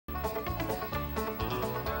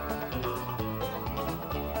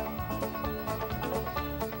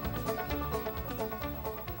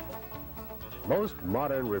Most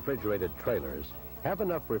modern refrigerated trailers have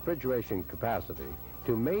enough refrigeration capacity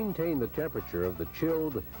to maintain the temperature of the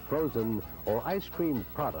chilled, frozen, or ice cream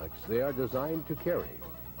products they are designed to carry.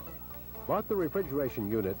 But the refrigeration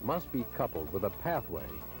unit must be coupled with a pathway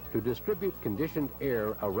to distribute conditioned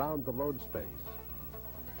air around the load space.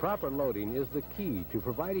 Proper loading is the key to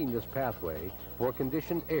providing this pathway for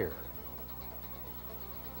conditioned air.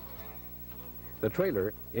 The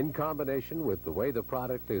trailer, in combination with the way the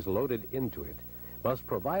product is loaded into it, must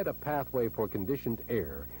provide a pathway for conditioned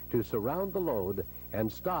air to surround the load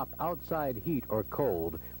and stop outside heat or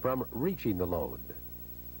cold from reaching the load.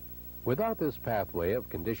 Without this pathway of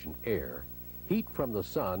conditioned air, heat from the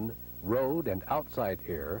sun, road, and outside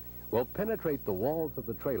air will penetrate the walls of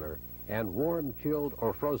the trailer and warm chilled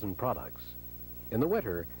or frozen products. In the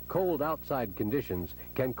winter, cold outside conditions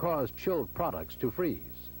can cause chilled products to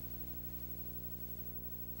freeze.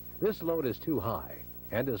 This load is too high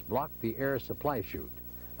and has blocked the air supply chute,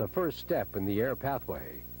 the first step in the air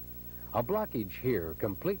pathway. A blockage here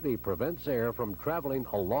completely prevents air from traveling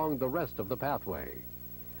along the rest of the pathway.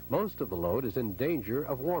 Most of the load is in danger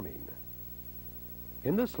of warming.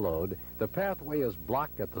 In this load, the pathway is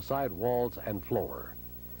blocked at the side walls and floor.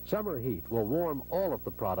 Summer heat will warm all of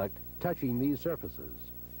the product touching these surfaces.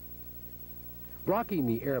 Blocking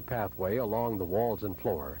the air pathway along the walls and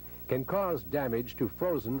floor can cause damage to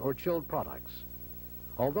frozen or chilled products.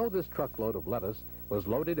 Although this truckload of lettuce was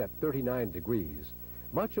loaded at 39 degrees,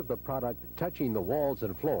 much of the product touching the walls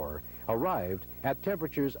and floor arrived at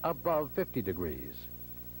temperatures above 50 degrees.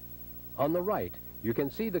 On the right, you can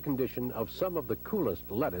see the condition of some of the coolest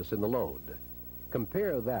lettuce in the load.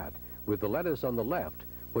 Compare that with the lettuce on the left,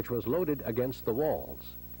 which was loaded against the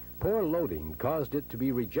walls. Poor loading caused it to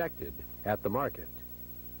be rejected at the market.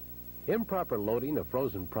 Improper loading of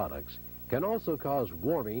frozen products can also cause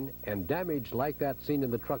warming and damage like that seen in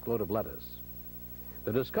the truckload of lettuce.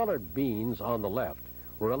 The discolored beans on the left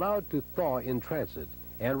were allowed to thaw in transit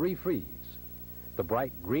and refreeze. The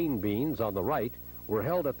bright green beans on the right were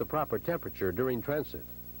held at the proper temperature during transit.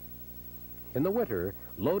 In the winter,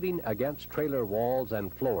 loading against trailer walls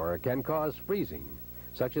and floor can cause freezing,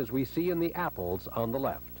 such as we see in the apples on the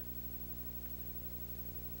left.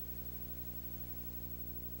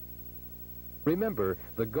 Remember,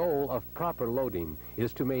 the goal of proper loading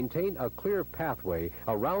is to maintain a clear pathway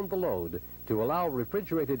around the load to allow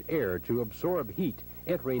refrigerated air to absorb heat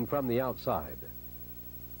entering from the outside.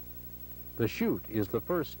 The chute is the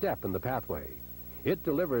first step in the pathway. It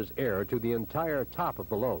delivers air to the entire top of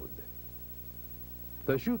the load.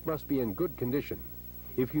 The chute must be in good condition.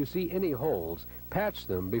 If you see any holes, patch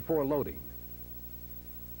them before loading.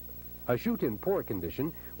 A chute in poor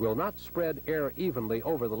condition will not spread air evenly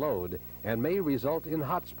over the load and may result in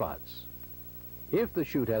hot spots. If the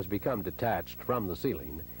chute has become detached from the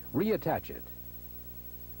ceiling, reattach it.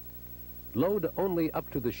 Load only up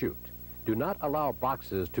to the chute. Do not allow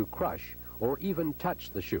boxes to crush or even touch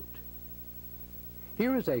the chute.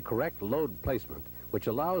 Here is a correct load placement which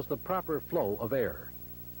allows the proper flow of air.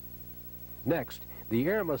 Next, the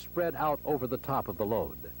air must spread out over the top of the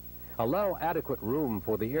load. Allow adequate room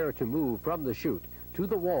for the air to move from the chute to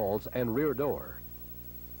the walls and rear door.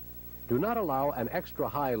 Do not allow an extra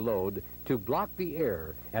high load to block the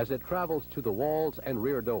air as it travels to the walls and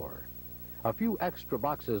rear door. A few extra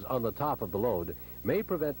boxes on the top of the load may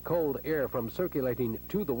prevent cold air from circulating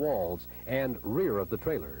to the walls and rear of the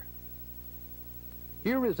trailer.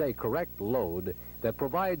 Here is a correct load that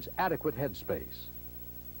provides adequate headspace.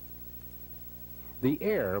 The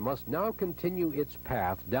air must now continue its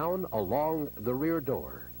path down along the rear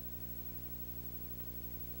door.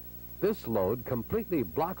 This load completely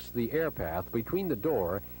blocks the air path between the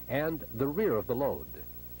door and the rear of the load.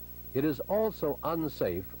 It is also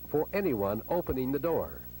unsafe for anyone opening the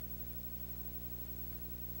door.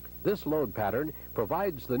 This load pattern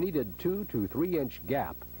provides the needed 2 to 3 inch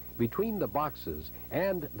gap between the boxes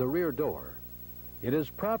and the rear door. It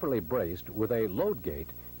is properly braced with a load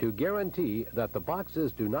gate to guarantee that the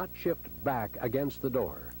boxes do not shift back against the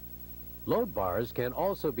door. Load bars can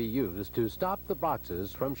also be used to stop the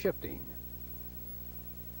boxes from shifting.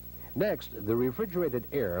 Next, the refrigerated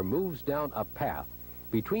air moves down a path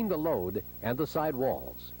between the load and the side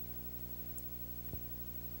walls.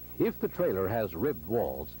 If the trailer has ribbed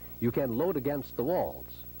walls, you can load against the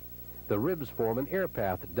walls. The ribs form an air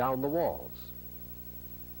path down the walls.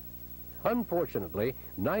 Unfortunately,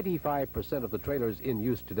 95% of the trailers in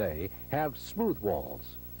use today have smooth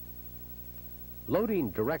walls.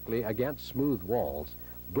 Loading directly against smooth walls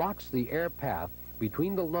blocks the air path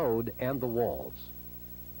between the load and the walls.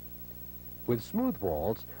 With smooth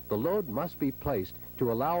walls, the load must be placed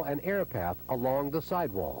to allow an air path along the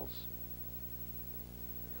side walls.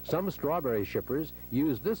 Some strawberry shippers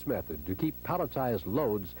use this method to keep palletized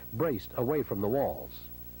loads braced away from the walls.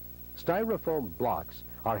 Styrofoam blocks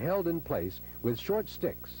are held in place with short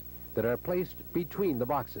sticks that are placed between the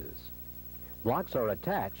boxes. Blocks are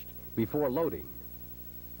attached before loading.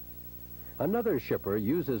 Another shipper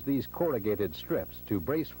uses these corrugated strips to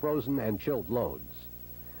brace frozen and chilled loads.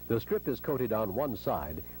 The strip is coated on one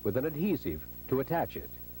side with an adhesive to attach it.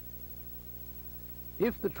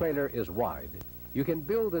 If the trailer is wide, you can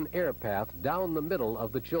build an air path down the middle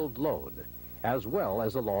of the chilled load, as well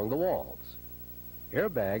as along the walls.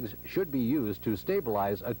 Airbags should be used to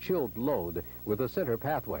stabilize a chilled load with a center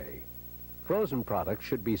pathway. Frozen products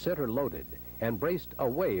should be center loaded and braced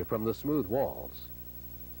away from the smooth walls.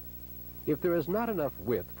 If there is not enough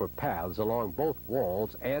width for paths along both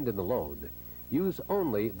walls and in the load, use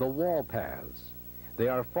only the wall paths. They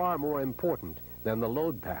are far more important than the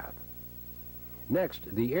load path.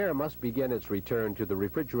 Next, the air must begin its return to the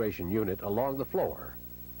refrigeration unit along the floor.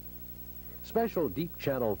 Special deep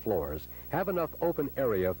channel floors have enough open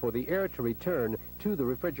area for the air to return to the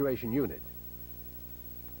refrigeration unit.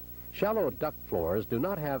 Shallow duct floors do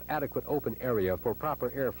not have adequate open area for proper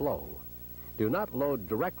airflow. Do not load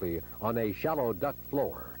directly on a shallow duct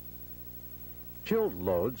floor. Chilled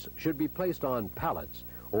loads should be placed on pallets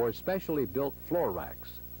or specially built floor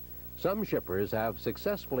racks. Some shippers have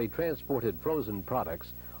successfully transported frozen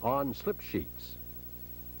products on slip sheets.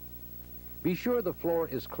 Be sure the floor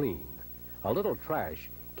is clean. A little trash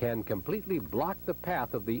can completely block the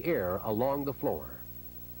path of the air along the floor.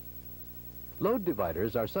 Load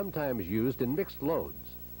dividers are sometimes used in mixed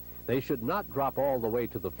loads. They should not drop all the way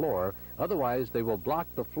to the floor, otherwise they will block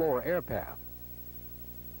the floor air path.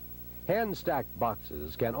 Hand-stacked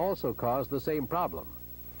boxes can also cause the same problem.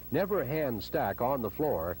 Never hand stack on the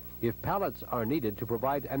floor if pallets are needed to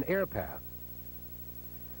provide an air path.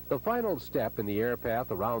 The final step in the air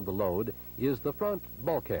path around the load is the front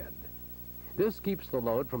bulkhead. This keeps the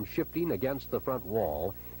load from shifting against the front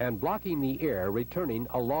wall and blocking the air returning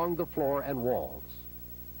along the floor and walls.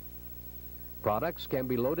 Products can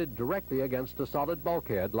be loaded directly against a solid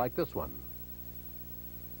bulkhead like this one.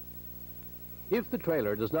 If the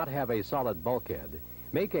trailer does not have a solid bulkhead,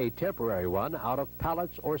 make a temporary one out of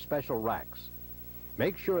pallets or special racks.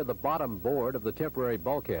 Make sure the bottom board of the temporary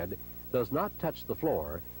bulkhead does not touch the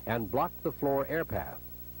floor and block the floor air path.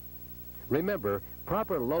 Remember,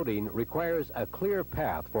 proper loading requires a clear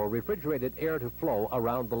path for refrigerated air to flow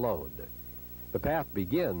around the load. The path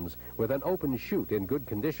begins with an open chute in good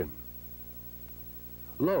condition.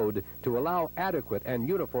 Load to allow adequate and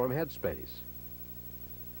uniform headspace.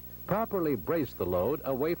 Properly brace the load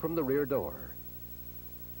away from the rear door.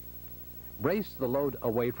 Brace the load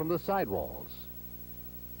away from the sidewalls.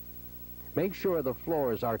 Make sure the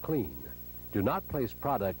floors are clean. Do not place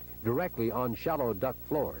product directly on shallow duct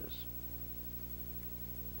floors.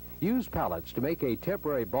 Use pallets to make a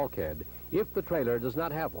temporary bulkhead if the trailer does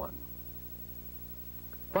not have one.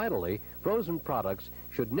 Finally, frozen products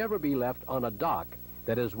should never be left on a dock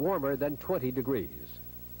that is warmer than 20 degrees.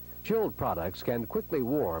 Chilled products can quickly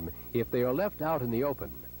warm if they are left out in the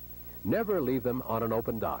open. Never leave them on an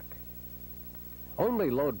open dock. Only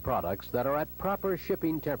load products that are at proper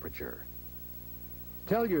shipping temperature.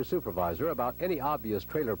 Tell your supervisor about any obvious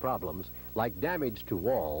trailer problems like damage to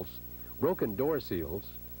walls, broken door seals,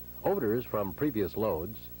 odors from previous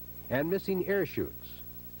loads, and missing air chutes.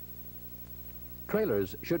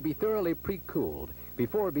 Trailers should be thoroughly pre-cooled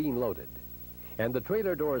before being loaded, and the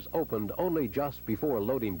trailer doors opened only just before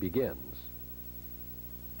loading begins.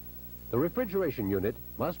 The refrigeration unit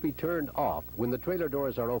must be turned off when the trailer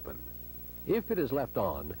doors are open. If it is left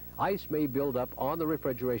on, ice may build up on the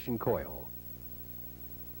refrigeration coil.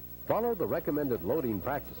 Follow the recommended loading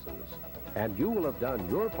practices, and you will have done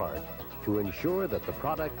your part to ensure that the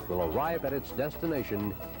product will arrive at its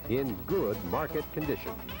destination in good market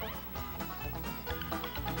condition.